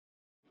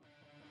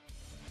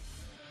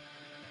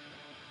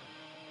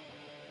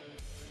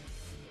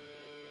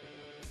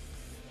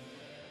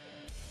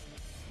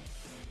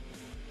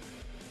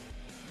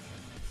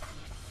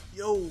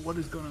Yo, what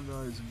is going on,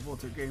 guys?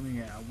 Vortex Gaming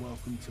here, and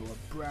welcome to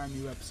a brand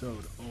new episode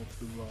of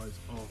The Rise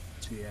of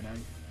TNA.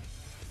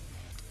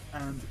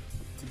 And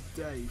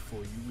today for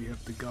you we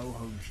have the go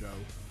home show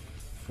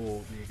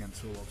for the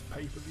Against All Odds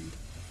pay-per-view.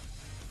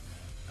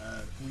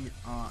 We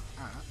are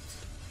at,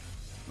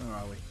 where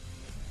are we?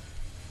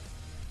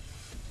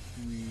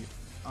 We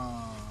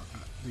are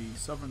at the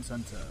Southern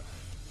Centre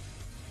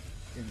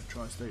in the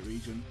Tri-State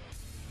region.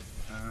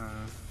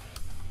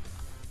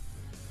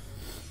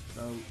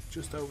 So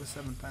just over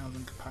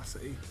 7,000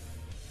 capacity.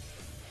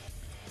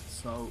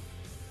 So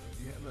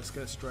yeah, let's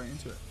get straight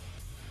into it.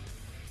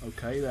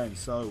 Okay then,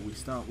 so we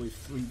start with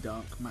 3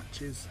 dark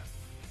matches,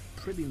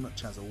 pretty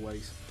much as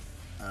always.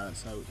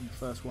 So in the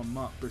first one,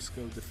 Mark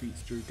Briscoe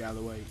defeats Drew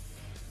Galloway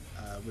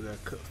with a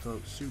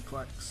cutthroat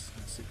suplex,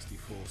 a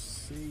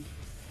 64C.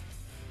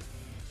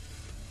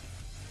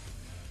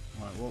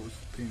 Right, what was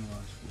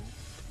penalised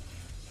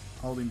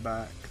for? Holding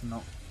back,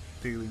 not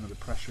dealing with the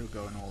pressure,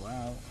 going all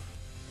out.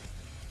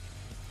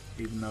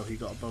 Even though he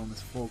got a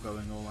bonus for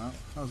going all out.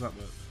 How does that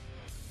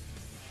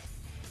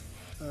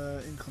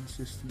work?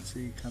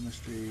 Inconsistency,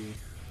 chemistry.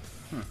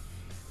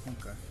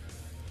 Okay.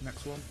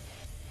 Next one.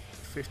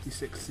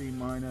 56C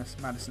minus.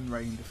 Madison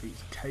Rain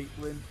defeats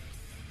Caitlin.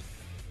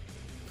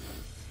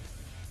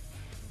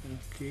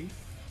 Okay.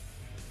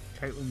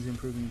 Caitlin's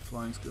improving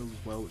flying skills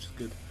as well, which is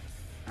good.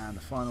 And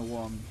the final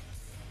one.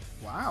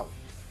 Wow.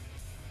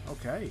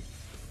 Okay.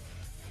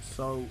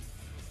 So.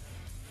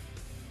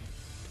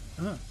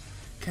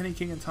 Kenny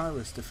King and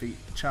Tyrus defeat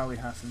Charlie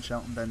Haas and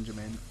Shelton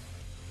Benjamin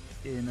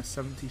in a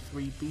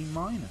 73B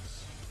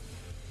minus.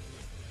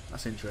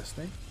 That's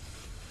interesting.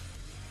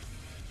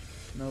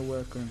 No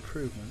work or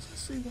improvements.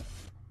 Let's see what.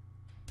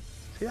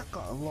 See, that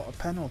got a lot of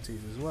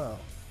penalties as well.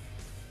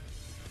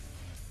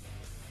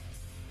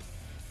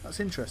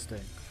 That's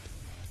interesting.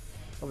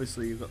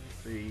 Obviously, you've got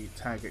the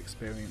tag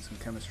experience and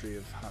chemistry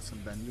of Haas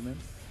and Benjamin,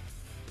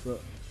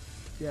 but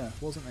yeah,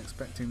 wasn't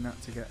expecting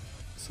that to get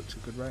such a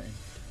good rating.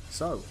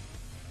 So.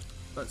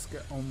 Let's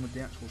get on with the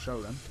actual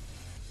show then.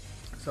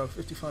 So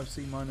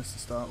 55C minus to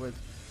start with.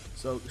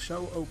 So the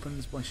show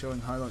opens by showing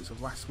highlights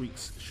of last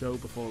week's show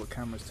before the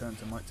cameras turn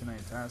to Mike Tenay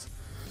and Taz.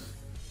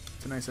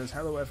 Tenay says,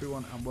 "Hello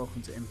everyone and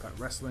welcome to Impact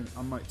Wrestling.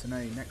 I'm Mike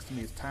Tenay, next to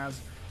me is Taz,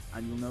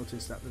 and you'll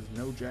notice that there's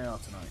no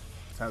JR tonight."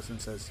 Taz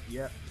then says,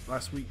 "Yeah,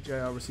 last week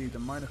JR received a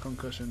minor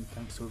concussion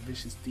thanks to a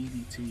vicious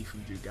DDT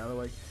from Drew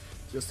Galloway,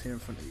 just here in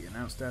front of the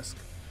announce desk."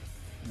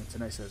 And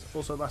then Tenay says,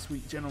 "Also last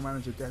week, General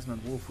Manager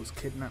Desmond Wolfe was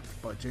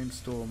kidnapped by James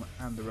Storm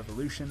and the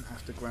Revolution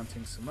after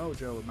granting Samoa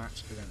Joe a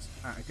match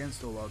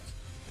against all odds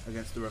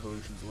against the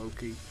Revolution's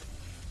Loki."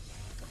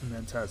 And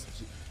then Taz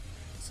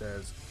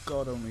says,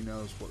 "God only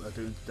knows what they're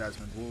doing to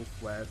Desmond Wolfe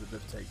wherever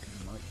they've taken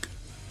Mike."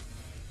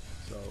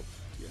 So,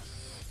 yes.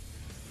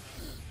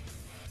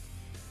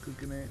 Good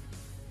gimmick.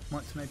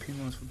 Mike Tenay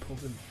penalised for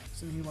pulling.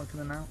 Isn't he like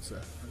an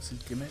announcer? That's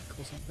his gimmick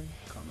or something?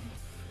 Can't remember.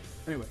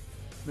 Anyway,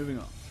 moving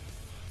on.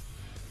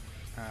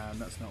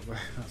 And that's not great.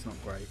 That's not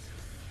great.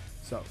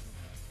 So,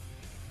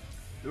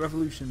 the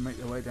Revolution make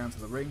their way down to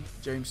the ring.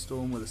 James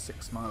Storm with a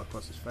sick smile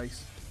across his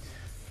face.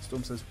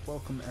 Storm says,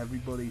 "Welcome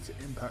everybody to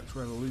Impact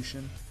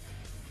Revolution.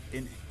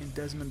 In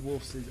Desmond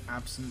Wolfe's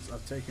absence,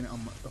 I've taken it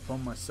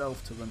upon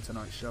myself to run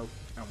tonight's show,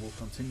 and will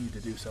continue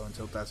to do so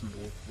until Desmond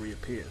Wolfe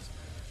reappears.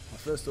 My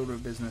first order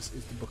of business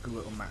is to book a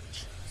little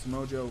match.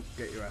 Samoa Joe,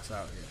 get your ass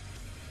out here."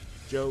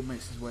 Joe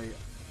makes his way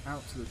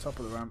out to the top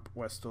of the ramp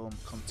where Storm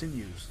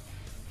continues.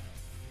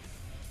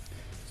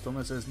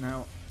 Storm says,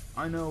 "Now,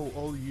 I know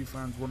all of you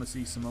fans want to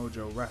see Samoa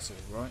Joe wrestle,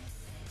 right?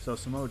 So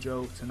Samoa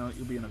Joe, tonight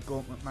you'll be in a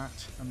gauntlet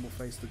match and will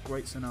face the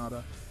Great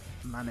Sonata,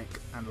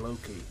 Manic and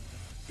Loki.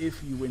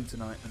 If you win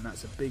tonight, and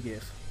that's a big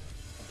if,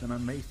 then I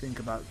may think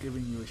about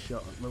giving you a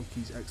shot at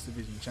Loki's X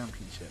Division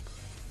Championship.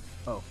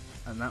 Oh,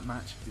 and that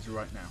match is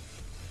right now."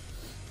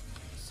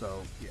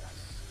 So, yes.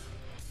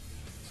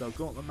 So,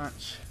 gauntlet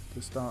match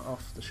to start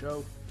off the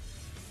show.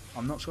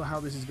 I'm not sure how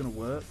this is going to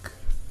work.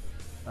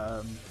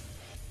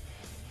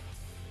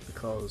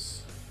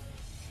 Because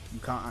you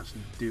can't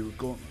actually do a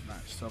gauntlet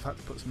match, so I've had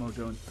to put Samoa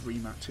Joe in 3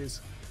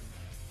 matches.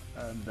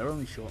 They're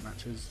only short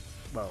matches.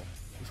 Well,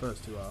 the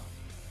first 2 are.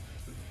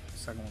 The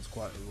second one's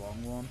quite a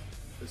long one.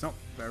 It's not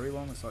very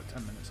long, it's like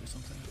 10 minutes or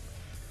something.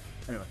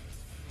 Anyway,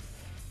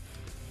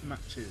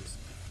 matches.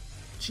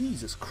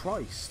 Jesus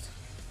Christ.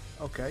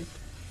 Okay,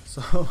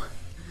 so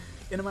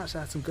in a match that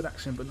had some good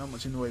action but not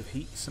much in the way of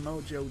heat,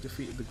 Samoa Joe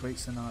defeated the Great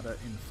Sonata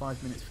in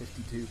 5 minutes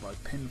 52 by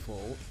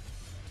pinfall.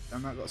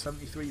 And that got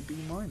 73B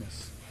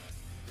minus.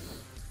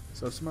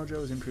 So Samoa Joe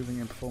is improving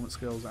in performance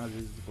skills, as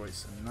is the Great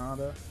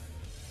Sonata.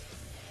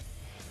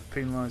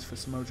 Penalised for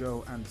Samoa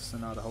Joe and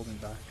Sonata holding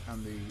back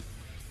and the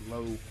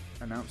low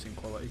announcing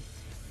quality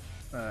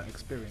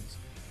experience.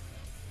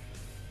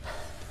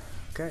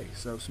 Okay,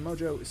 so Samoa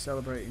Joe is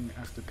celebrating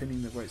after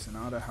pinning the Great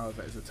Sonata,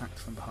 however is attacked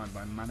from behind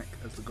by Manic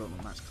as the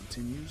gauntlet match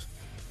continues.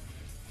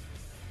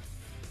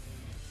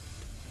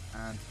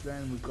 And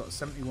then we've got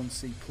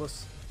 71C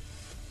plus.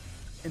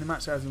 In a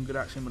match that has some good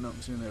action but not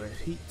much in the way of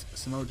heat,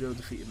 Samoa Joe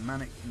defeated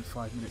Manic in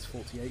 5 minutes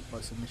 48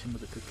 by submission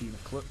with a Coquina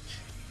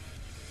clutch.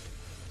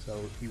 So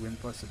he wins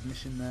by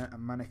submission there,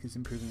 and Manic is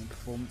improving in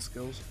performance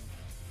skills.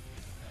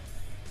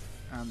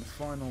 And the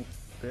final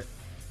bit,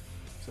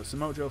 so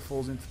Samoa Joe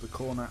falls into the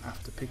corner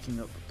after picking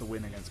up the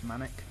win against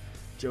Manic.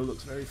 Joe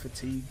looks very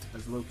fatigued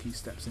as Loki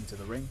steps into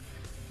the ring.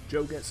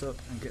 Joe gets up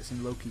and gets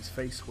in Loki's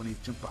face when he's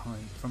jumped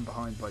from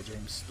behind by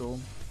James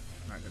Storm.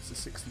 That gets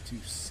a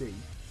 62C.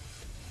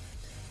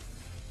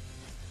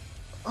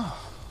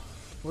 Oh,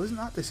 well, isn't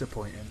that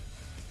disappointing?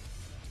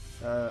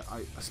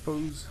 I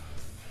suppose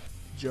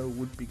Joe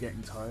would be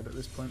getting tired at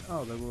this point.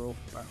 Oh, they were all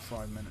about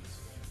 5 minutes.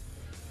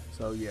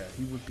 So yeah,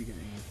 he would be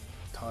getting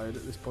tired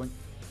at this point.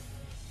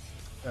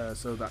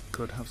 So that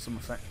could have some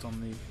effect on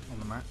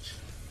the match.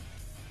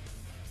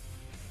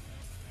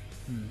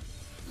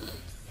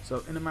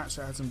 So in a match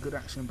that had some good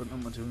action but not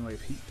much in the way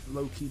of heat,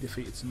 Loki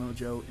defeated Samoa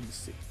Joe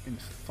in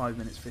 5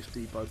 minutes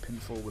 50 by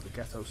pinfall with a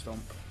ghetto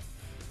stomp.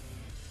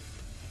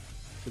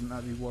 Shouldn't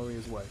that be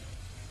Warrior's Way?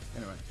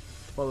 Anyway,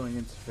 following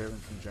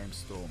interference from James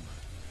Storm.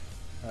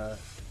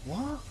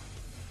 What?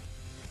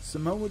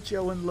 Samoa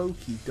Joe and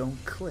Loki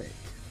don't click?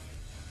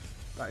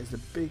 That is the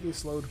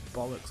biggest load of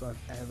bollocks I've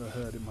ever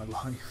heard in my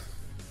life.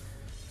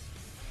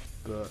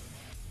 But,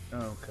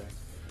 okay.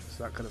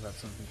 So that could have had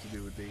something to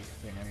do with the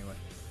thing anyway,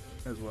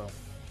 as well.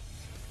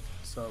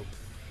 So,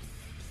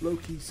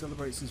 Loki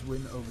celebrates his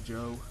win over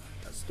Joe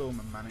as Storm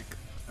and Manic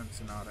and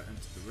Sonata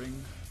enter the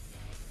ring.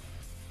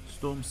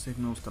 Storm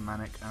signals to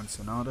Manic and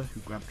Sonata, who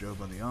grab Joe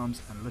by the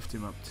arms and lift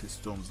him up to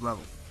Storm's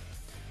level.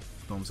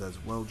 Storm says,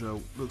 "Well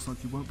Joe, looks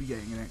like you won't be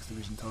getting an X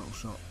Division title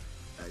shot.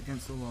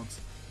 Against all odds,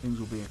 things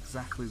will be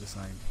exactly the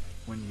same.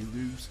 When you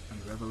lose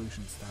and the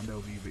Revolution stand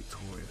over you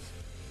victorious.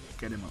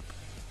 Get him up."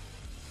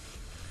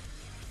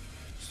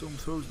 Storm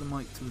throws the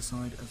mic to the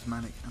side as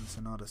Manic and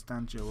Sonata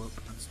stand Joe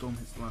up, and Storm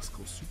hits the last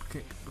call super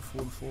kick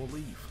before the four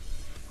leave.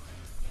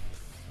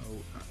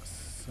 So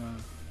that's,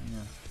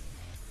 yeah.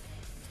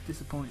 It's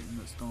disappointing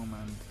that Storm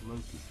and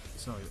Loki,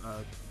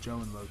 Joe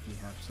and Loki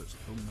have such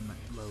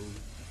low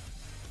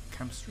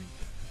chemistry.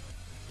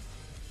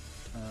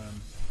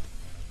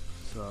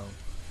 So,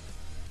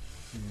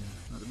 yeah,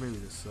 that really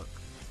does suck.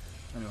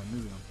 Anyway,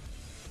 moving on.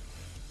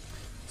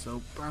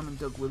 So, Bram and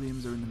Doug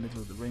Williams are in the middle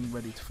of the ring,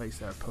 ready to face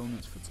their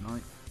opponents for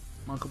tonight.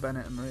 Michael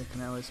Bennett and Maria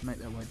Kanellis make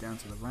their way down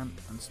to the ramp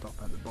and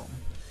stop at the bottom.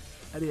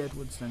 Eddie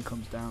Edwards then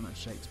comes down and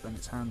shakes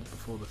Bennett's hand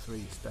before the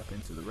three step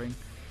into the ring.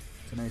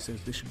 TNA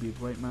says this should be a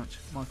great match.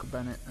 Michael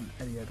Bennett and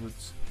Eddie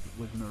Edwards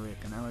with Maria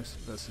Kanellis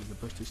versus the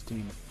British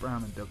team of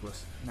Bram and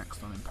Douglas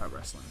next on Impact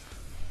Wrestling.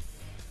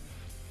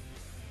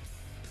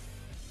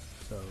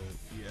 So,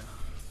 yeah.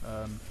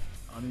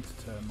 I need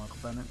to turn Michael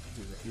Bennett because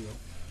he's a heel.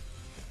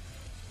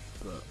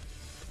 But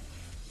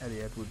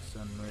Eddie Edwards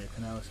and Maria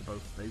Kanellis are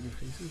both baby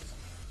faces,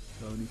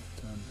 so I need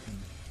to turn him.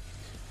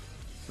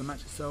 The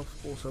match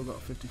itself also got a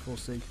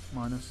 54C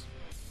minus.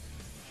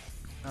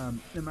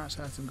 The match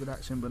had some good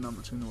action but not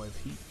much in the way of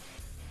heat.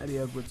 Eddie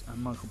Edwards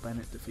and Michael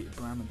Bennett defeated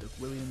Bram and Doug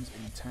Williams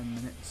in 10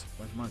 minutes,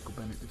 whereas Michael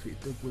Bennett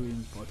defeated Doug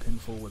Williams by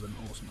pinfall with an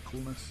awesome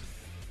coolness.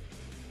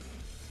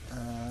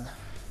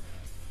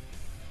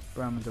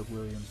 Bram and Doug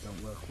Williams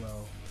don't work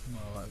well.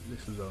 Well,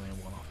 this was only a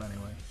one-off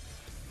anyway.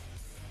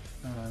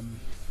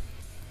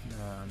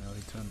 No,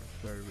 he turned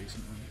very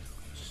recently,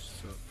 which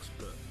sucks,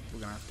 but we're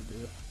gonna have to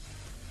do it.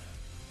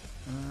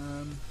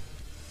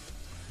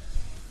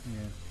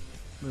 Yeah,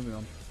 moving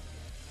on.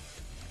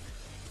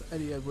 So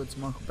Eddie Edwards,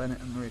 Michael Bennett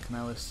and Maria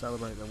Kanellis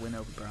celebrate their win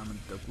over Bram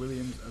and Doug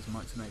Williams as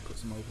Mike Tenay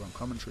puts them over on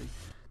commentary.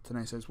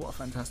 Tenay says, "What a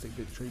fantastic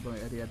victory by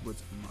Eddie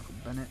Edwards and Michael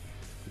Bennett.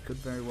 We could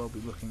very well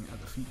be looking at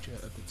the future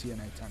of the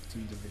TNA Tag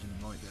Team division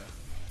right there."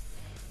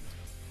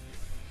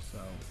 So,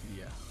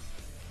 yeah.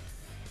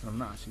 I've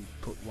not actually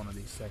put one of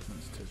these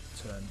segments to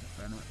turn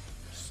Bennett,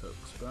 which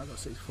sucks, but I got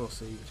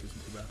 64C, which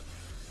isn't too bad.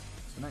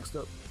 So next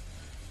up,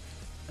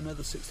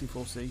 another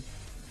 64C.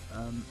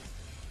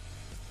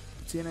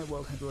 TNA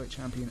World Heavyweight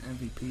Champion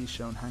MVP is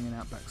shown hanging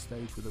out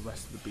backstage with the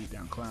rest of the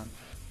Beatdown clan.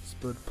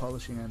 Spud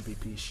polishing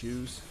MVP's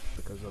shoes,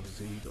 because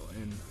obviously he got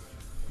in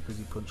because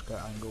he punched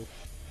Kurt Angle.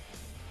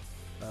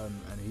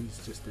 And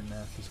he's just in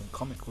there for some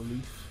comic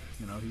relief.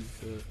 You know, he's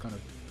the kind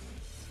of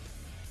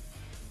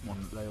one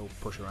that they all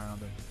push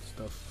around and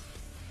stuff.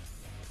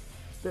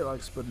 A bit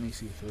like Spud and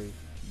EC3 in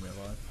real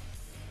life.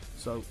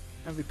 So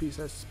MVP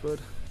says to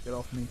Spud, "Get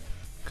off me.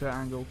 Kurt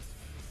Angle,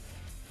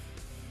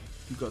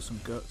 you've got some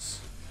guts.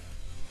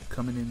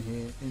 Coming in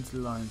here into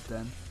the Lion's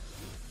Den.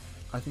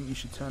 I think you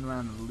should turn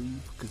around and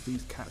leave because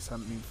these cats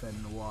haven't been fed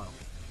in a while."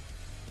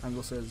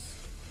 Angle says,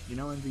 "You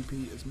know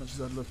MVP, as much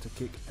as I'd love to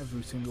kick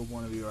every single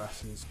one of your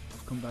asses,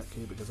 I've come back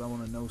here because I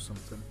want to know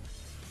something.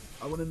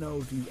 I want to know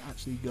if you've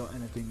actually got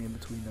anything in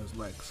between those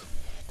legs.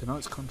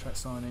 Tonight's contract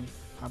signing,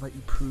 how about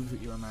you prove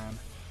that you're a man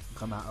and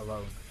come out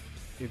alone,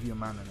 if you're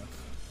man enough.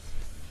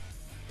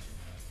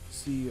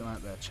 See you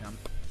out there,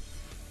 champ."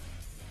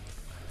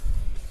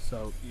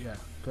 So yeah,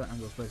 Kurt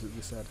Angle's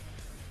basically said,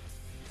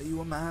 "Are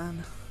you a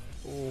man,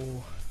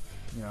 or,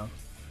 you know,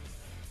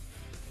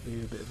 are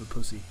you a bit of a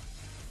pussy?"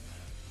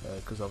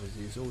 Because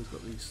obviously he's always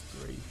got these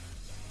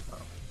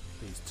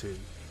two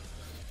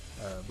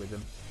with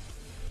him.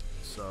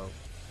 So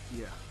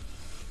yeah,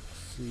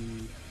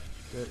 see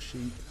Dirt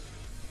Sheet.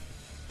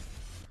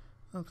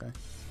 Okay.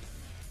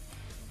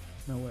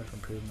 Nowhere for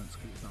improvements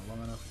because it's not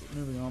long enough. But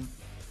moving on.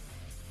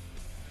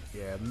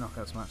 Yeah, the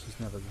Knockouts match was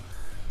never.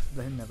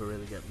 They never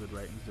really get good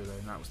ratings, do they?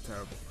 And that was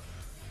terrible.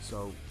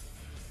 So,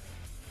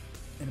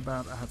 in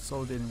about, I had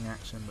solid in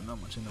action, but not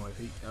much in the way of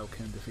heat.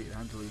 Elkin defeated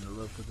Angelina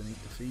Love with a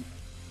neat defeat.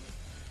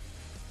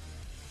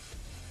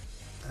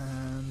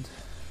 And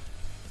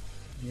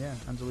yeah,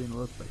 Angelina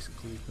Love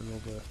basically with all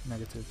the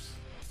negatives.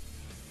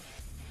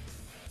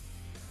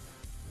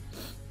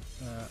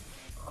 Oh,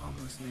 I'm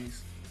gonna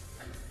sneeze.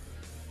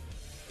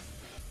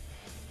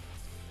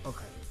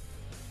 Okay.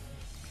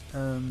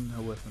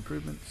 No worth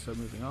improvement, so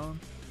moving on.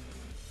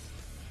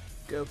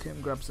 Gail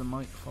Kim grabs the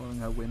mic following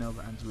her win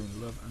over Angelina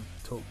Love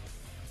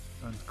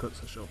and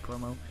cuts a short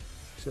promo.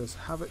 She says,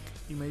 "Havoc,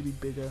 you may be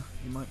bigger,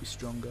 you might be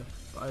stronger,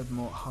 but I have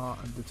more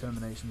heart and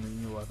determination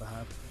than you'll ever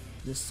have.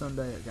 This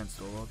Sunday, against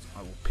all odds,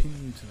 I will pin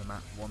you to the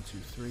mat 1, 2,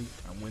 3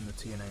 and win the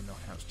TNA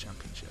Knockouts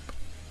Championship."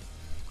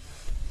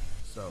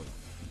 So,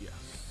 yes.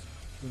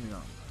 Moving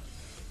on.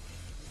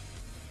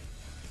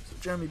 So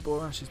Jeremy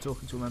Borash is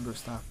talking to a member of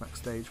staff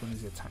backstage when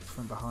he's attacked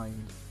from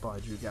behind by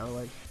Drew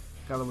Galloway.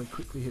 Galloway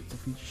quickly hits the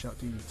Future Shock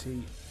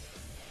DDT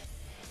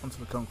onto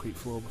the concrete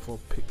floor before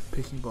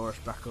picking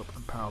Borash back up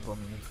and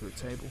powerbombing him through a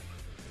table.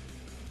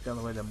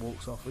 Galloway then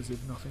walks off as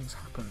if nothing's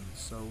happened.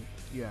 So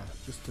yeah,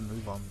 just to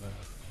move on the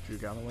Drew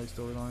Galloway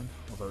storyline,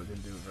 although it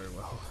didn't do it very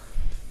well.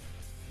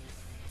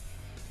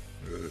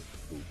 Oh,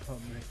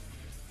 pardon me.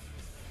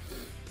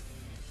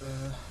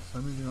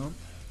 So moving on.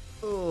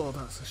 Oh,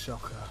 that's a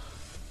shocker.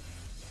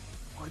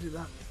 Why did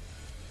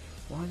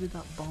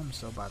that bomb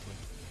so badly?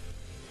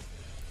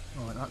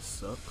 Alright, that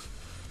sucks.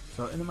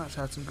 So in the match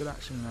I had some good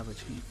action and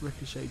average heat.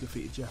 Ricochet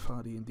defeated Jeff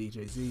Hardy and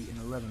DJZ in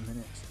 11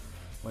 minutes,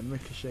 when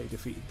Ricochet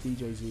defeated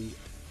DJZ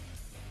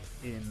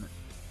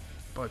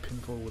by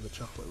pinfall with a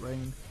chocolate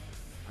rain,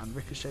 and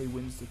Ricochet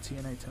wins the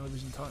TNA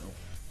television title.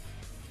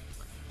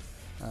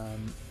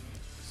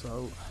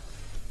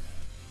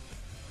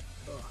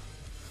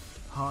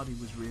 Hardy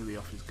was really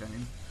off his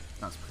game.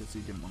 That's because he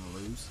didn't want to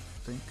lose,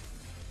 I think.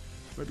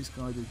 Rebby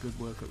Sky did good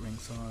work at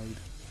ringside.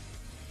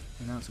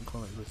 Announcing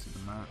quality listed the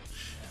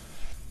match.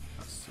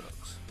 That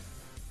sucks.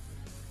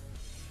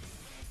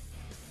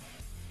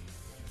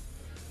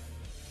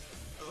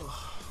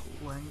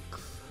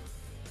 Length.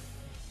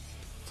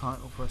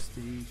 Title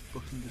prestige,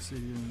 booking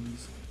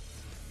decisions.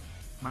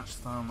 Match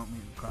style not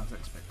meeting the crowd's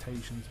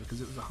expectations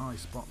because it was a high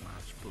spot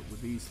match, but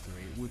with these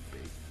three it would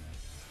be.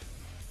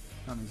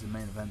 That means the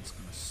main event's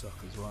going to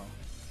suck as well.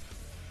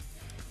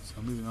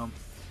 So moving on.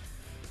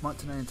 Mike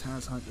Tenay and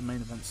Taz hyped the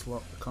main event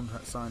slot, the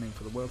contract signing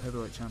for the World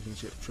Heavyweight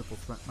Championship triple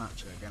threat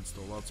match against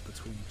all odds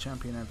between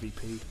champion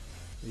MVP,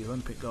 the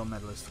Olympic gold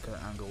medalist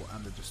Kurt Angle,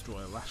 and the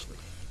Destroyer Lashley.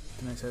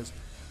 Tenay says,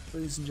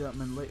 "Ladies and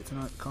gentlemen, later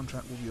tonight the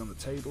contract will be on the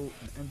table,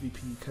 and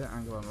MVP Kurt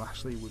Angle and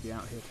Lashley will be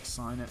out here to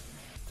sign it.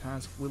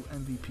 Taz, will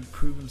MVP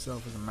prove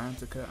himself as a man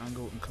to Kurt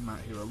Angle and come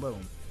out here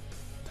alone?"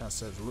 Taz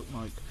says, "Look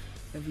Mike,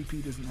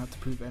 MVP doesn't have to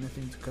prove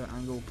anything to Kurt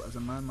Angle, but as a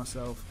man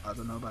myself, I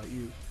don't know about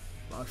you,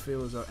 but I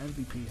feel as though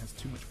MVP has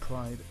too much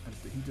pride and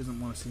that he doesn't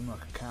want to seem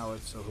like a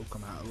coward, so he'll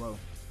come out alone."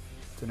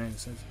 Tenay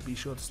says, "Be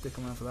sure to stick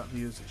around for that,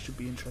 viewers. It should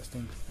be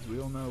interesting. As we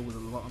all know, with a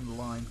lot on the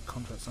line,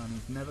 contract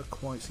signings never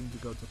quite seem to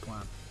go to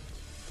plan."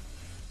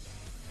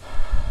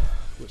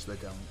 Which they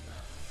don't.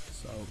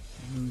 So,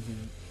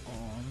 moving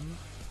on.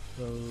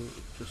 So,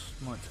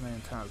 just Mike Tenay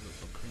and Taz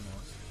look pretty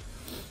nice.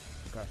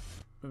 Okay,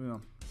 moving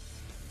on.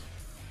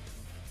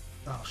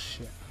 Oh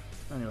shit.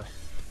 Anyway,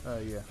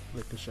 yeah,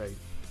 Ricochet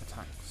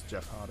attacks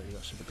Jeff Hardy.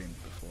 That should have been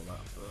before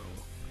that. But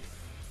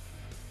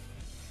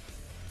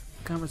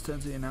the cameras turn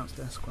to the announce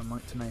desk when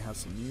Mike Tenay has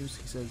some news.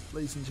 He says,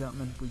 "Ladies and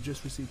gentlemen, we've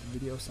just received a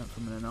video sent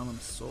from an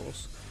anonymous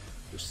source,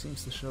 which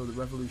seems to show the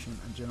Revolution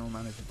and General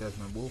Manager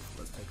Desmond Wolfe.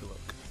 Let's take a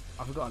look."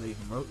 I forgot I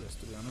even wrote this,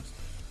 to be honest.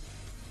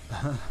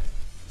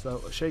 So,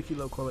 a shaky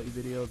low quality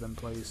video then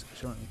plays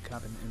showing a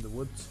cabin in the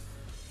woods.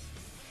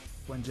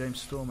 When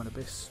James Storm and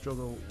Abyss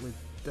struggle with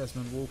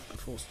Desmond Wolfe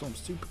before Storm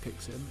super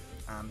kicks him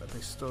and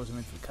Abyss throws him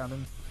into the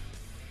cabin.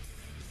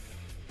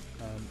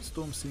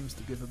 Storm seems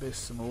to give Abyss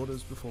some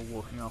orders before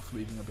walking off,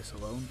 leaving Abyss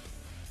alone.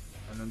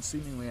 And then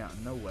seemingly out of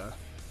nowhere,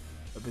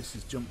 Abyss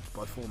is jumped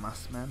by 4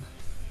 masked men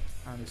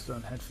and is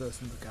thrown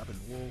headfirst into the cabin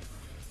wall.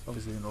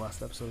 Obviously in the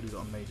last episode he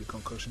got a major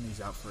concussion,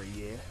 he's out for a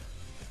year.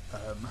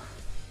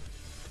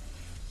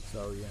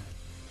 So yeah.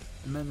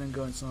 The men then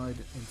go inside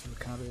into the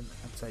cabin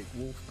and take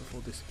Wolf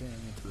before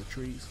disappearing into the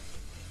trees.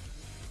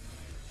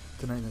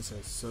 Tenay then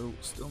says, "So,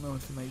 still no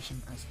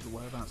information as to the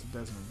whereabouts of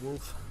Desmond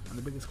Wolfe, and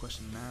the biggest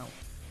question now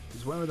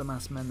is where are the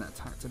masked men that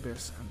attacked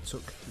Abyss and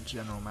took the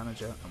general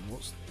manager, and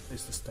what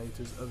is the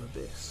status of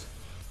Abyss?"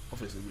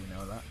 Obviously we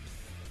know that,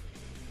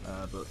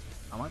 but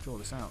I might draw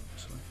this out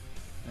actually.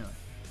 Anyway,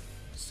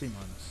 C-.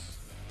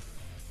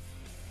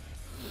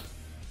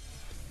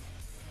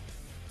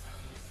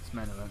 This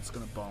main event's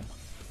gonna bomb.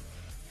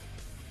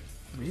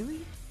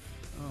 Really?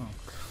 Oh,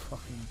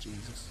 fucking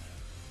Jesus.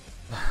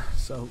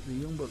 So, the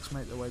Young Bucks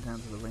make their way down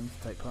to the ring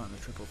to take part in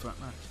the triple threat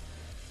match.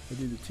 They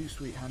do the too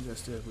sweet hand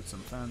gesture with some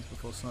fans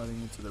before sliding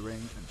into the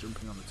ring and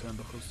jumping on the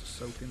turnbuckles to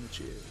soak in the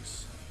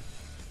cheers.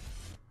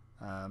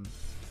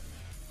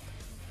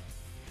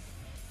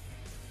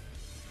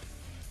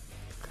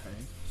 Okay,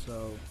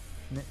 so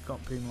Nick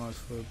got penalised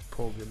for a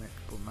poor gimmick,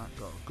 but Matt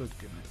got a good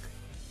gimmick.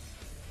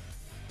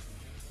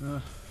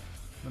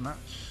 The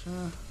match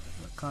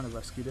that kind of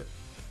rescued it.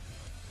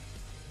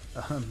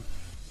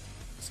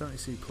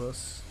 70C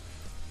plus.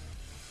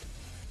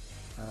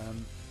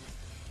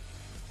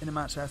 In a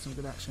match, I had some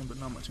good action, but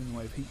not much in the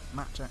way of heat.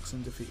 Matt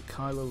Jackson defeated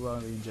Kyle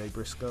O'Reilly and Jay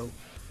Briscoe,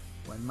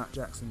 when Matt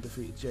Jackson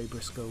defeated Jay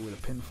Briscoe with a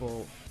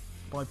pinfall,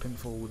 by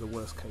pinfall with a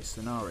worst case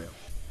scenario.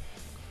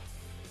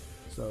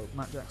 So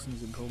Matt Jackson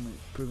is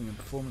improving in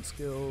performance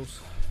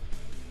skills.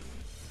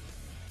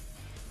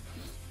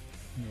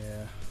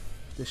 Yeah,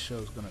 this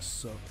show's gonna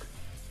suck.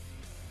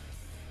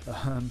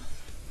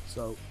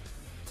 So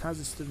Taz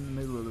is stood in the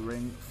middle of the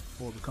ring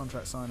for the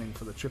contract signing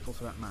for the triple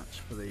threat match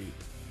for the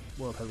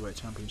World Heavyweight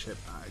Championship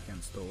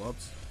against all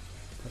odds.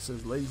 Taz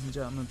says, "Ladies and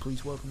gentlemen,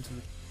 please welcome to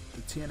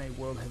the TNA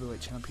World Heavyweight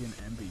Champion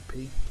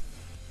MVP."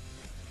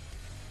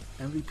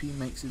 MVP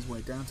makes his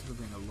way down to the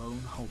ring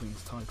alone, holding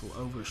his title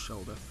over his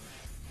shoulder.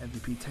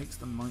 MVP takes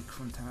the mic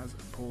from Taz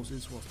and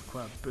pauses whilst the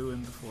crowd boo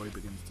him before he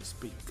begins to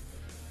speak.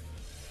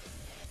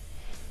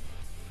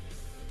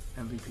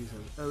 MVP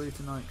says, "Earlier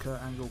tonight,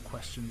 Kurt Angle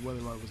questioned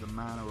whether I was a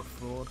man or a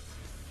fraud.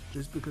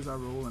 Just because I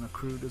roll in a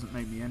crew doesn't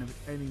make me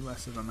any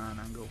less of a man,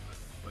 Angle.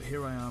 But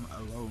here I am,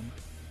 alone,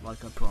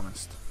 like I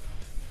promised."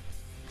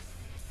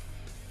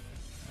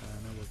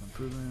 No work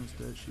improvements,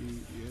 dirt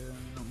sheet, yeah,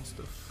 normal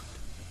stuff.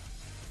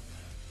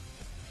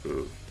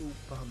 Oh,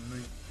 pardon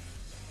me.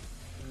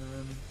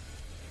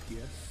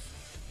 Yes.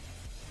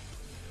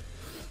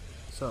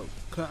 So,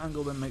 Kurt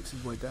Angle then makes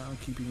his way down,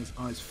 keeping his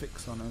eyes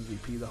fixed on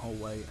MVP the whole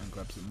way, and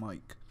grabs the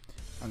mic.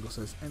 Angle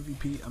says,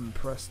 "MVP, I'm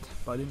impressed,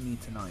 but I didn't mean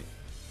tonight.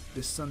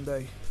 This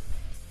Sunday..."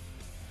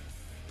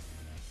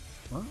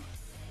 What?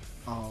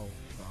 Oh,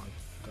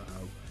 I don't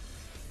know.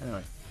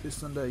 Anyway, this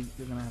Sunday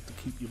you're going to have to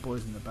keep your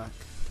boys in the back,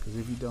 because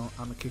if you don't,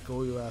 I'm going to kick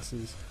all your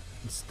asses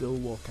and still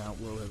walk out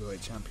World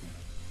Heavyweight Champion.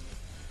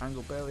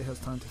 Angle barely has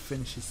time to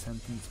finish his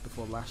sentence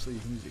before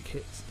Lashley's music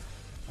hits,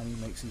 and he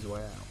makes his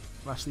way out.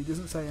 Lashley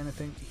doesn't say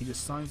anything, he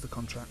just signs the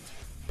contract,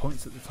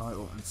 points at the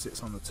title and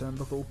sits on the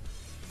turnbuckle.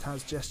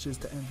 Taz gestures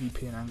to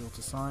MVP and Angle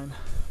to sign,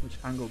 which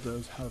Angle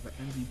does, however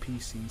MVP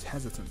seems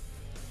hesitant.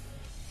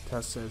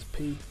 Taz says,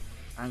 "P,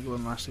 Angle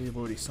and Lashley have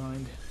already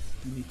signed.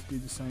 You need to do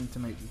the same to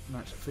make the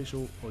match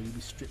official, or you'll be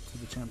stripped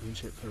of the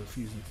championship for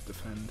refusing to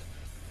defend."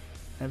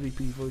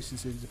 MVP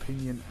voices his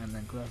opinion and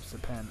then grabs the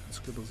pen and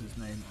scribbles his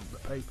name on the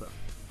paper.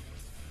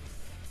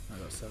 I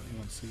got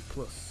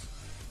 71C+.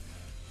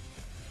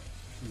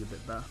 Which is a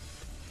bit better.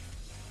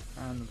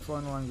 And the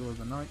final angle of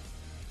the night,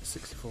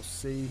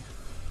 64C.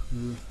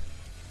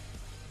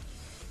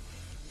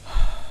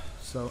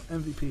 So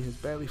MVP has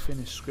barely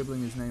finished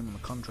scribbling his name on the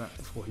contract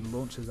before he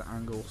launches at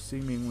Angle,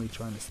 seemingly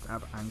trying to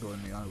stab Angle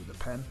in the eye with a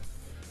pen.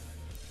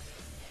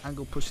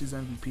 Angle pushes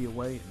MVP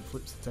away and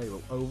flips the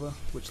table over,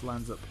 which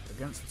lands up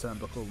against the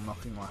turnbuckle,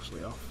 knocking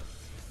Lashley off.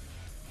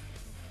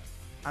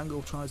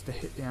 Angle tries to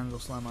hit the Angle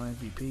Slam on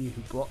MVP,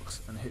 who blocks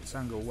and hits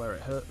Angle where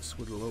it hurts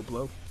with a low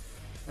blow.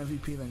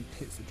 MVP then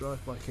hits the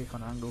drive-by kick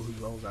on Angle, who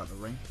rolls out the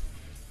ring.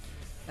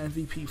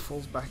 MVP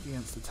falls back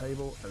against the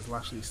table as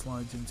Lashley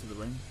slides into the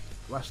ring.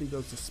 Lashley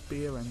goes to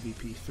spear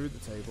MVP through the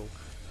table,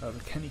 however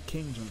Kenny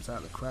King jumps out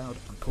of the crowd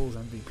and pulls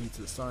MVP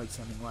to the side,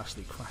 sending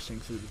Lashley crashing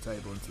through the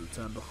table into the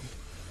turnbuckle.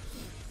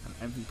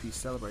 And MVP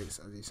celebrates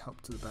as he's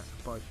helped to the back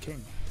by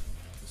King.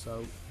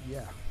 So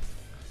yeah,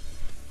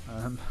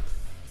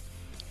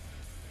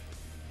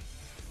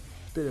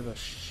 bit of a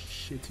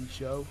shitty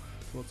show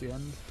towards the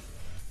end.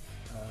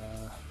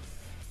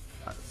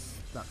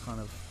 That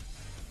kind of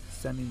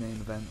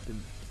semi-main event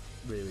didn't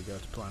really go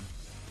to plan.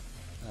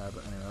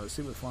 But anyway, let's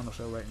see what the final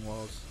show rating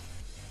was.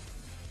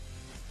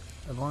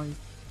 Have I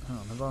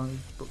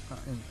booked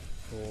that in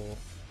for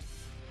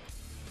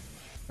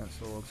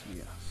Against All Odds?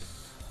 Yes.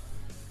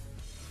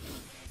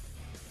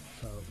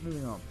 So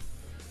moving on.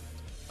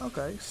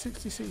 Okay,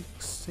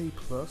 66C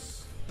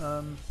plus.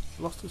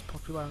 Lost its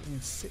popularity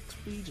in 6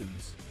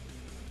 regions.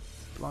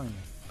 Blimey,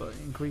 but it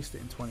increased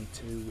it in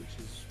 22, which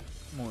is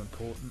more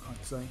important,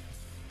 I'd say.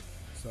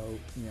 So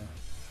yeah,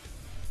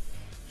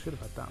 should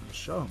have had that on the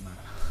show, man.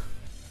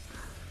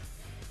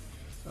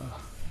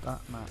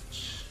 That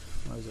match,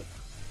 what is it?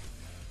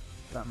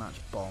 That match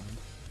bombed.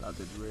 That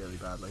did really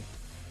badly.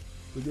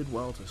 We did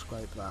well to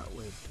scrape that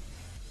with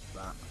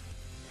that,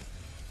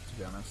 to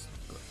be honest.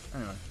 But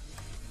anyway,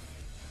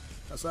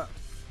 that's that.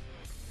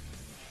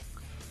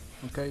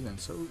 Okay then,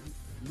 so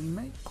we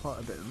made quite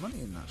a bit of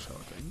money in that show,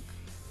 I think.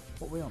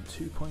 What were we on,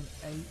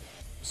 2.8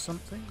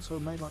 something? So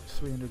we made like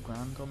 300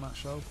 grand on that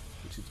show,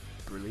 which is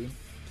brilliant.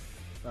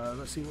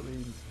 Let's see what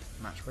the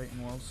match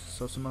rating was.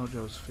 So Samoa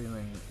Joe's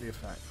feeling the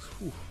effects.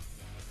 Whew.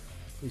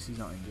 At least he's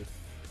not injured.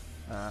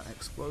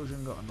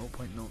 Explosion got a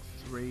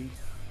 0.03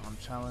 on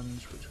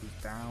challenge, which was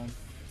down.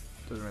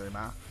 Doesn't really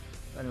matter.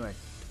 But anyway,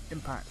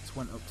 Impact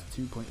went up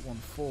to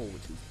 2.14,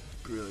 which is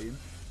brilliant.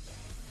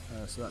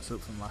 So that's up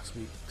from last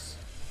week's,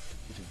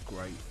 which is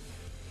great.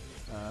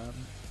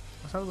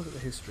 Let's have a look at the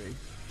history.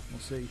 We'll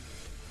see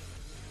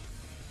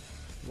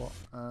what.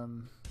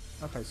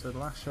 Okay, so the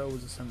last show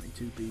was a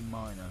 72B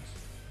minus.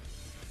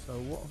 So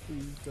what have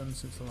we done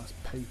since the last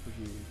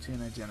pay-per-view?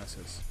 TNA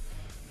Genesis.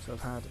 So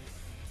I've had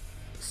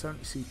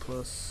 70C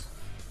plus,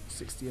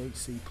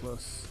 68C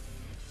plus,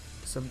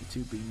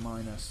 72B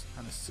minus,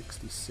 and a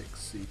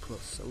 66C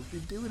plus. So we've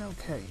been doing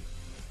okay.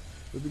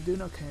 We've been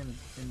doing okay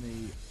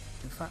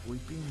in fact,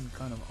 we've been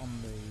kind of on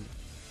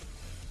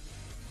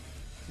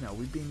the,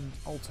 we've been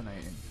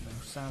alternating.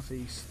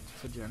 Southeast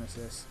for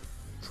Genesis,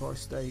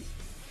 Tri-State,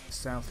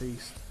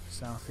 Southeast,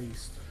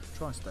 Southeast,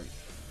 Tri-State.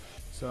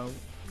 So,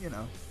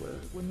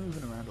 we're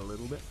moving around a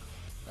little bit.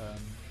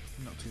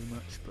 Not too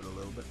much, but a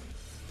little bit.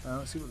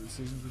 Let's see what the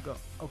decisions we've got.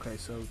 Okay,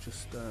 so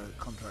just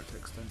contract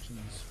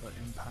extensions for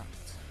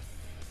Impact.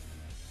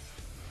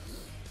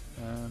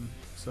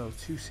 So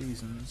 2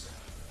 seasons.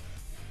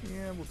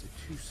 Yeah, we'll do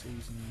 2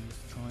 seasons.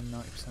 Try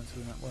 90% of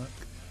the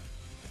network.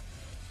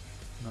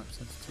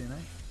 90% of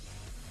TNA.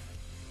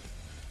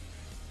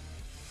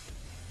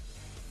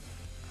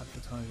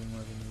 Advertising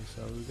revenue.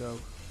 So we go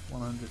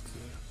 100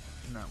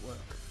 to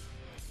network.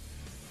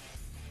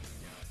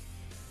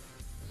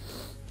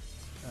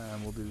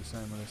 And we'll do the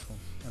same with this one.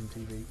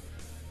 MTV.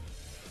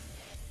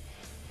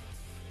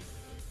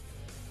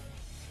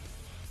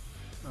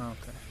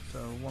 Okay, so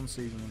 1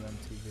 season with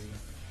MTV.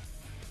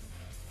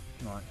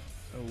 Right,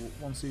 so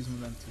 1 season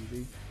with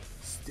MTV.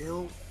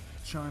 Still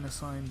trying to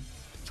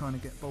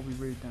get Bobby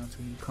Roode down to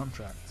a new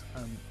contract.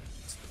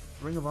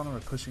 Ring of Honor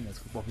are pushing us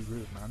for Bobby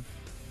Roode, man.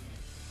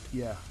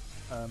 Yeah.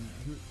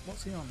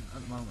 What's he on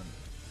at the moment?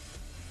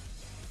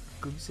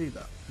 Can you see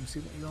that? Can you see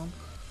what he's on?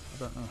 I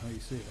don't know how you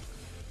see it.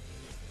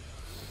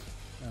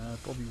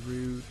 Bobby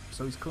Roode.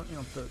 So he's currently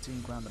on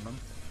 13 grand a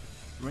month.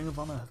 Ring of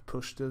Honor have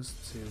pushed us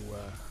to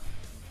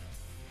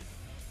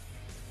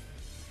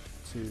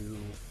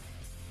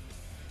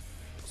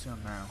what's he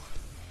on now?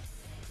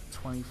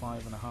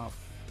 25.5,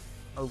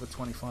 over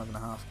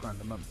 25.5 grand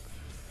a month.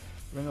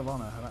 Ring of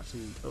Honor have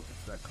actually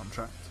upped their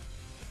contract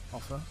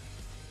offer,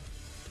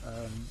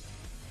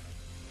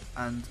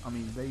 and I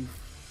mean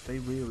they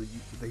really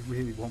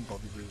want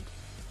Bobby Roode.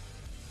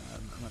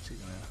 I'm actually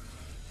gonna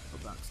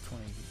up that to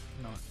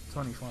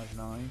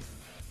 25.9.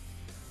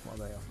 What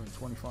are they offering?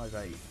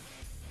 25.8.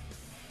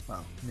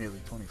 Well, nearly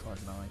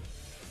 25.9.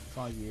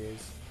 5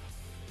 years.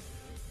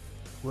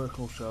 Work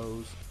all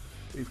shows.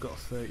 We've got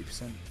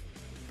 30%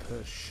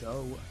 per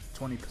show,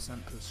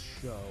 20% per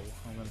show.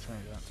 I'm going to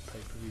change that to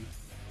pay-per-view.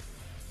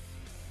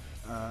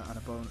 And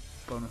a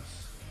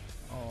bonus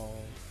of.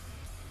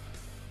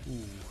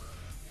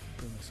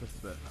 Bring this up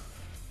a bit.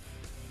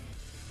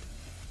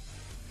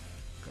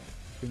 Okay,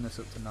 bring this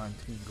up to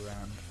 19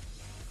 grand.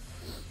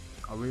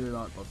 I really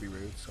like Bobby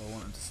Roode, so I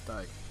want him to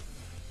stay.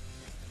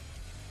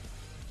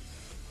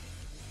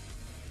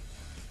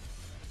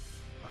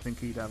 I think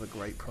he'd have a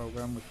great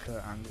program with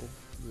Kurt Angle,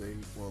 the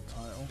world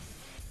title.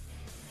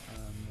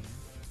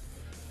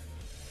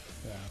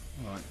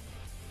 Yeah, alright.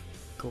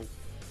 Cool.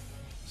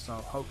 So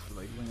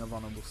hopefully Ring of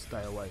Honor will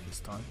stay away this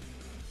time.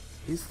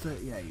 He's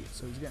 38,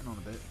 so he's getting on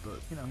a bit,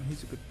 but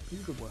he's a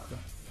good worker.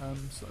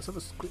 So let's have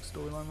a quick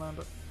storyline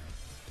roundup.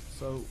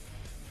 So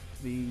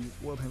the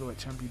World Heavyweight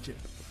Championship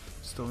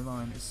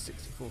storyline is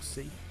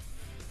 64C.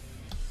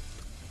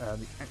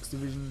 The X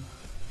Division,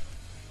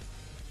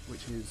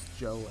 which is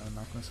Joe and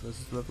Magnus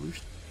versus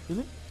Revolution. Is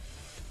it?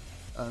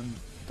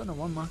 Don't know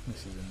why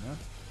Magnus is in there.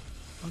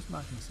 Why's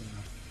Magnus in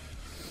there?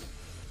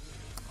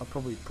 I'll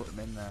probably put him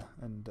in there,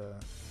 and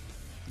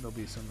there'll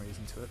be some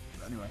reason to it.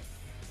 But anyway,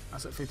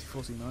 that's at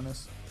 54C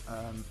minus.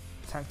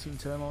 Tag Team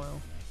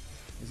Turmoil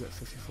is at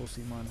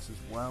 54C minus as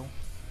well.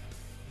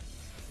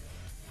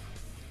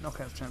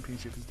 Knockouts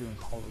Championship is doing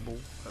horrible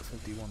at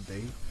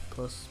 51D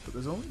plus, but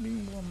there's only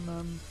been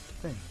one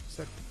thing.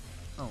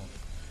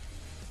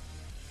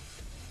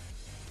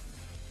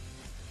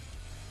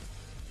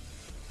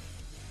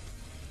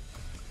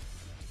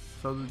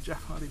 So the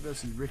Jeff Hardy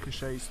versus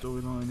Ricochet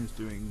storyline is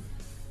doing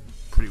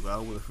pretty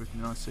well with a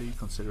 59C,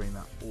 considering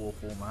that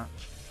awful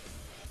match.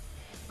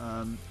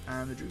 And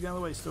the Drew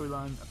Galloway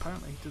storyline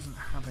apparently doesn't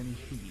have any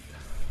heat,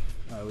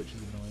 which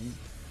is annoying,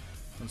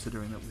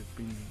 considering that we've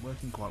been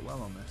working quite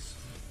well on this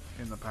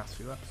in the past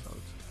few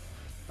episodes.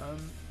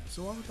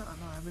 So why would that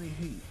not have any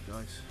heat,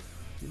 guys?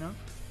 I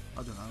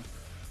don't know.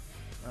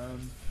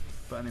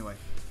 But anyway,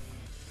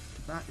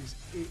 that is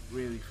it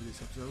really for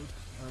this episode.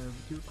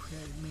 Do a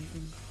creative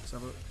meeting. Let's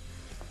have a look.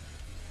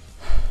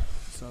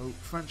 So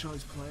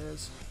franchise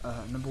players: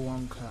 number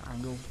 1 Kurt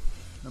Angle,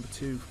 number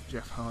 2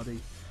 Jeff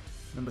Hardy,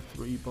 number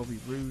 3 Bobby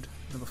Roode,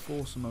 number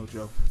 4 Samoa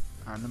Joe,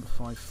 and number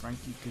 5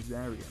 Frankie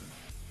Kazarian.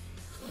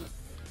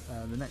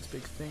 The next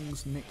big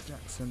things: Nick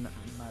Jackson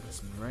and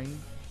Madison Rayne.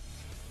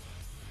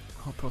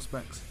 Hot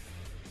prospects: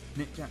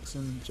 Nick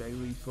Jackson, Jay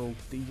Lethal,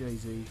 DJ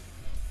Z,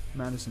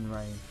 Madison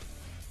Rayne,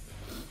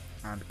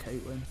 and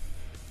Caitlyn.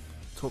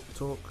 Talk the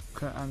Talk: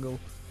 Kurt Angle,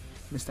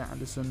 Mr.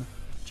 Anderson,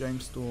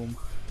 James Storm,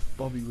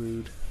 Bobby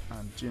Roode,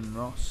 and Jim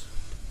Ross.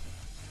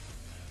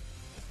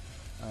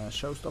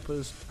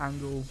 Showstoppers: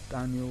 Angle,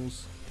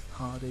 Daniels,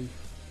 Hardy,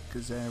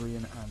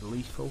 Kazarian, and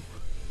Lethal.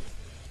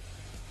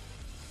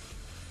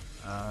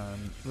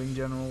 Ring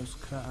Generals: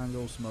 Kurt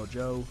Angle, Samoa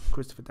Joe,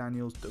 Christopher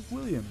Daniels, Doug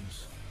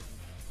Williams,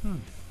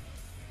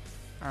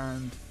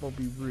 and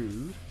Bobby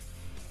Roode.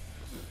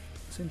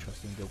 It's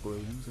interesting, Doug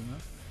Williams in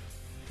there.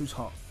 Who's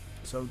hot?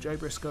 So Jay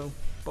Briscoe,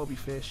 Bobby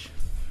Fish,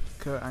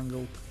 Kurt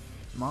Angle,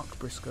 Mark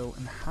Briscoe,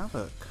 and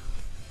Havoc.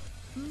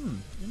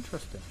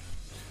 Interesting.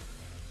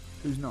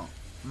 Who's not?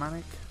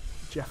 Manic,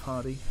 Jeff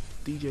Hardy,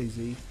 DJ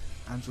Z,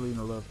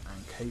 Angelina Love,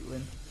 and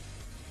Caitlyn.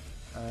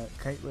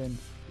 Caitlyn,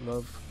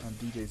 Love, and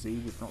DJ Z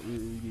we've not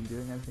really been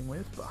doing anything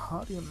with, but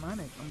Hardy and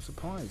Manic, I'm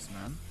surprised,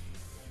 man.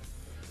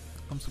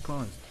 I'm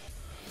surprised.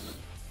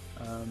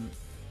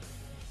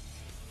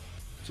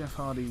 Jeff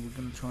Hardy, we're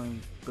going to try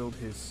and build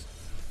his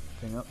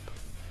thing up.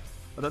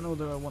 I don't know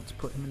whether I want to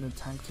put him in the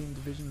tag team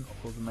division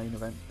or the main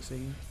event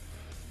scene.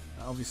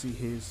 Obviously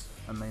he's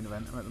a main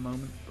eventer at the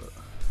moment, but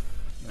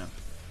you know.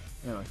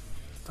 Anyway,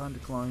 time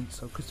decline.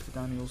 So Christopher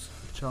Daniels,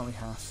 Charlie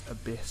Haas,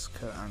 Abyss,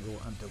 Kurt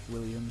Angle, and Doug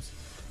Williams.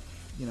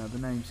 You know, the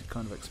names you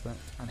kind of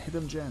expect. And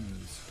Hidden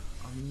Gems.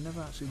 I've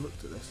never actually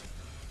looked at this.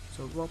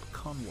 So Rob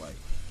Conway.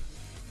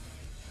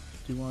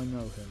 Do I know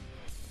him?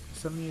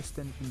 7-year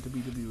stint in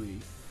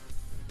WWE.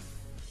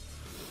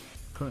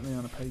 Currently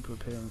on a paper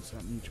appearance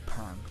at New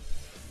Japan.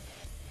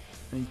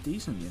 And he's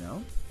decent, you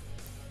know.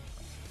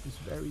 He's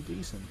very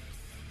decent.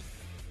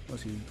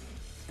 Was he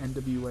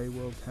NWA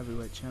World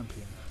Heavyweight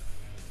Champion?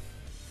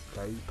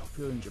 Okay, he's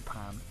popular in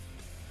Japan.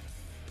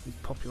 His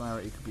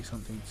popularity could be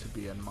something to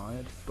be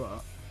admired,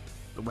 but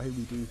the way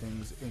we do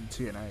things in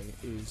TNA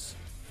is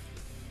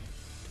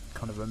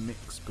kind of a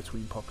mix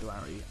between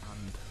popularity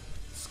and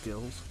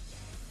skills.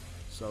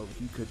 So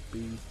he could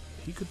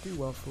do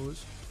well for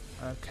us.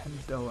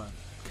 Kendone,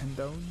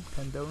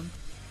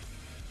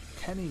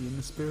 Kenny in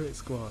the Spirit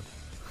Squad.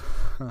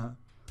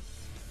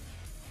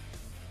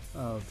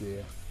 Oh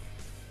dear.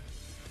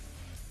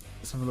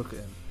 Let's have a look at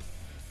him.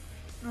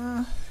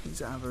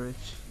 He's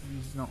average.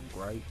 He's not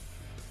great.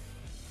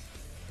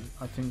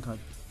 I think I'd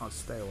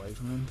stay away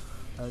from him.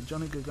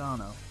 Johnny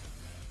Gargano.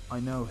 I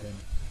know him.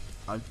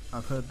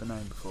 I've heard the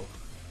name before.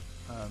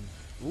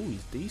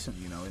 He's decent,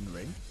 you know, in the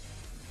ring.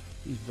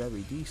 He's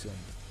very decent.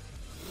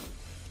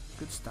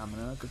 Good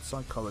stamina, good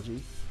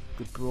psychology,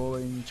 good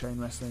brawling, chain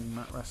wrestling,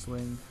 mat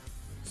wrestling,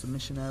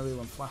 submission aerial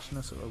and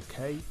flashness are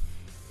okay.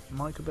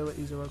 Mic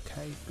abilities are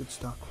okay, good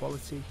star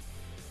quality,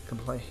 can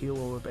play heel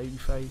or a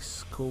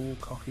babyface, cool,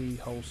 cocky,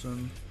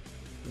 wholesome.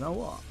 You know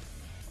what?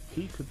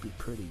 He could be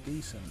pretty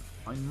decent.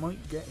 I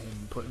might get him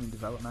and put him in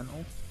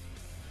developmental.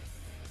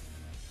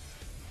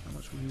 How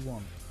much would he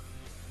want?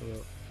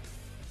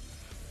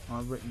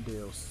 Our written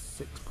deal,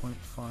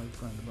 6.5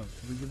 grand a month.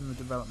 If we give him a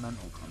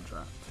developmental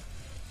contract,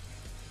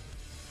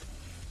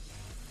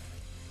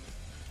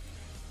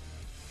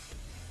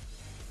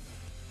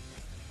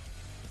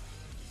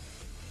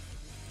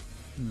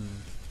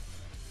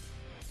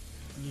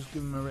 just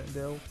give him a written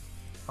deal.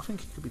 I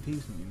think he could be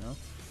decent, you know.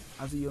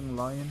 As a young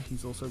lion,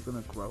 he's also going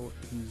to grow.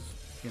 He's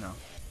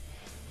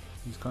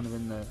kind of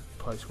in the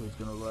place where he's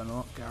going to learn a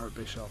lot. Garrett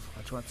Bischoff,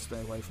 I tried to stay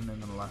away from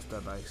him in the last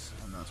airbase,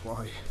 and that's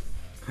why.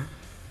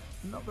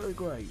 Not very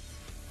great.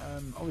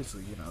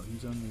 Obviously, you know,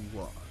 he's only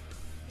what?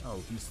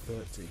 Oh, he's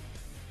 30.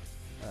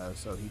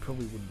 So he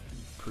probably wouldn't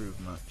improve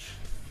much.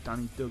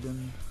 Danny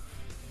Duggan,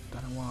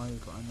 don't know why,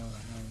 but I know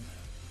that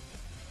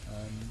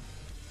name.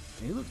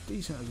 He looks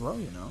decent as well,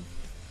 you know.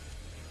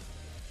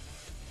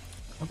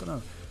 I don't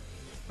know.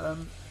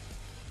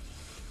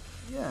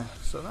 Yeah,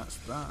 so that's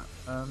that.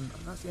 And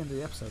that's the end of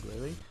the episode,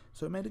 really.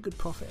 So we made a good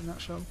profit in that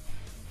show.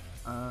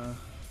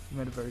 We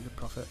made a very good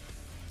profit.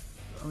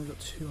 We've only got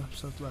 2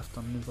 episodes left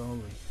on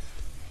Nuvali.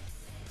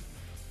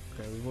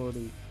 Okay, we've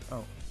already...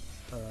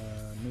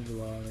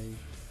 Nuvali,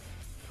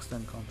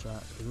 extend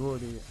contract. We've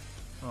already...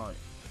 Right.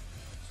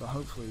 So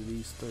hopefully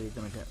these 3 are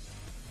going to get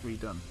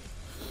redone.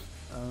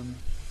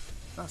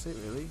 That's it,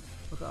 really.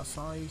 Look at our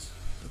size.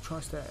 The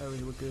tri-state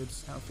area we're good.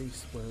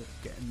 Southeast we're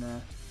getting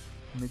there.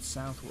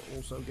 Mid-South we're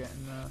also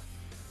getting there.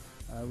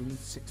 We need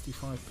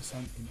 65%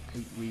 in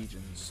 8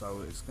 regions,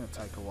 so it's going to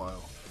take a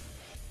while.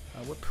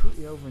 We're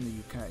pretty over in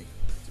the UK,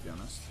 to be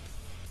honest.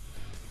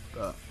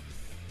 But,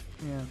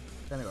 yeah,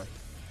 anyway.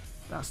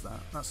 That's that.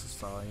 That's the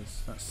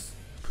size. That's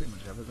pretty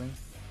much everything.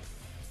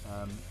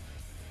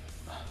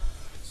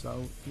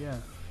 So, yeah.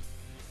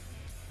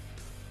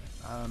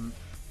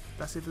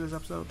 That's it for this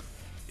episode.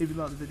 If you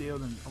liked the video,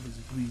 then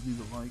obviously please leave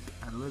a like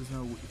and let us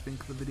know what you think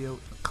of the video in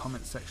the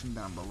comment section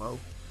down below.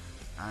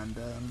 And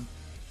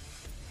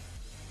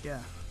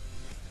yeah,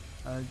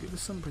 give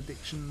us some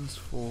predictions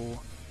for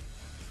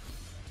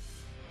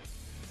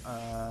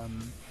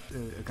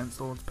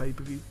Against All Odds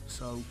pay-per-view.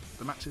 So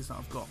the matches that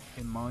I've got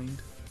in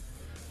mind,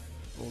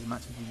 or the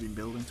matches we've been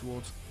building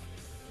towards: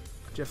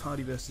 Jeff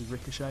Hardy versus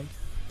Ricochet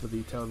for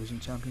the television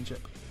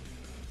championship,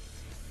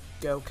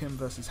 Gail Kim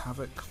versus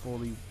Havoc for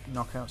the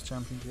Knockouts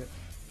championship.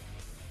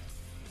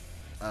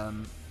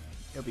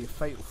 It'll be a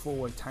fatal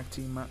 4-way tag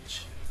team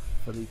match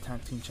for the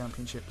tag team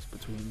championships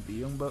between the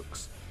Young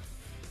Bucks,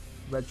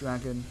 Red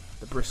Dragon,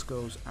 the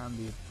Briscoes,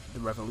 and the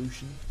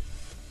Revolution.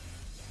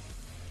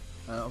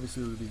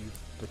 Obviously, there will be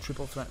the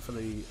triple threat for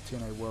the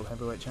TNA World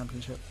Heavyweight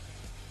Championship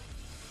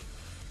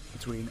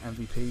between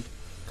MVP,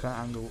 Kurt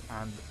Angle,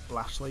 and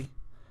Lashley.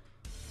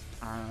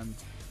 And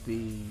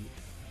the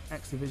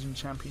X Division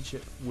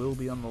Championship will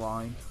be on the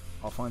line.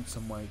 I'll find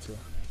some way to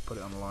put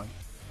it on the line.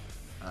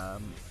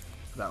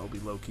 That will be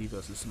Low Key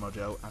versus Samoa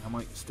Joe, and I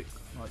might stick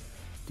like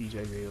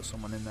DJV or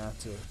someone in there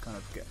to kind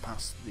of get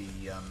past the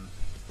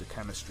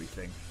chemistry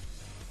thing.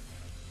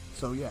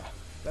 So yeah,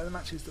 they're the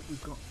matches that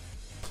we've got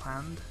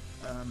planned.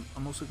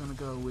 I'm also going to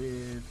go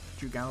with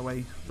Drew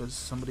Galloway versus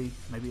somebody,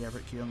 maybe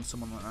Eric Young,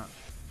 someone like that.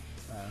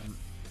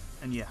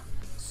 And yeah,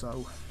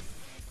 so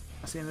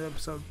that's the end of the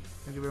episode.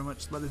 Thank you very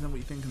much. Let us know what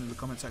you think in the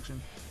comment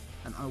section,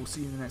 and I will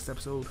see you in the next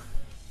episode.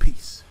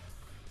 Peace.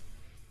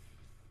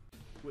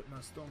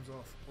 Whitmer storms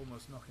off,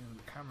 almost knocking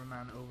the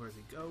cameraman over as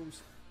he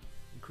goes.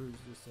 And Cruz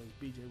just says,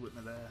 BJ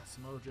Whitmer there,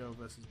 Samoa Joe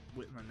versus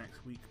Whitmer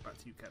next week. Back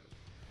to you, Kevin.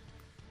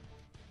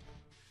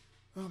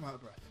 Oh, I'm out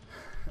of breath.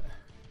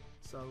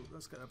 So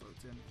let's get that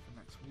booked in for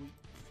next week.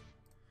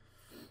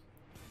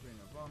 Ring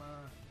of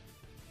Honor.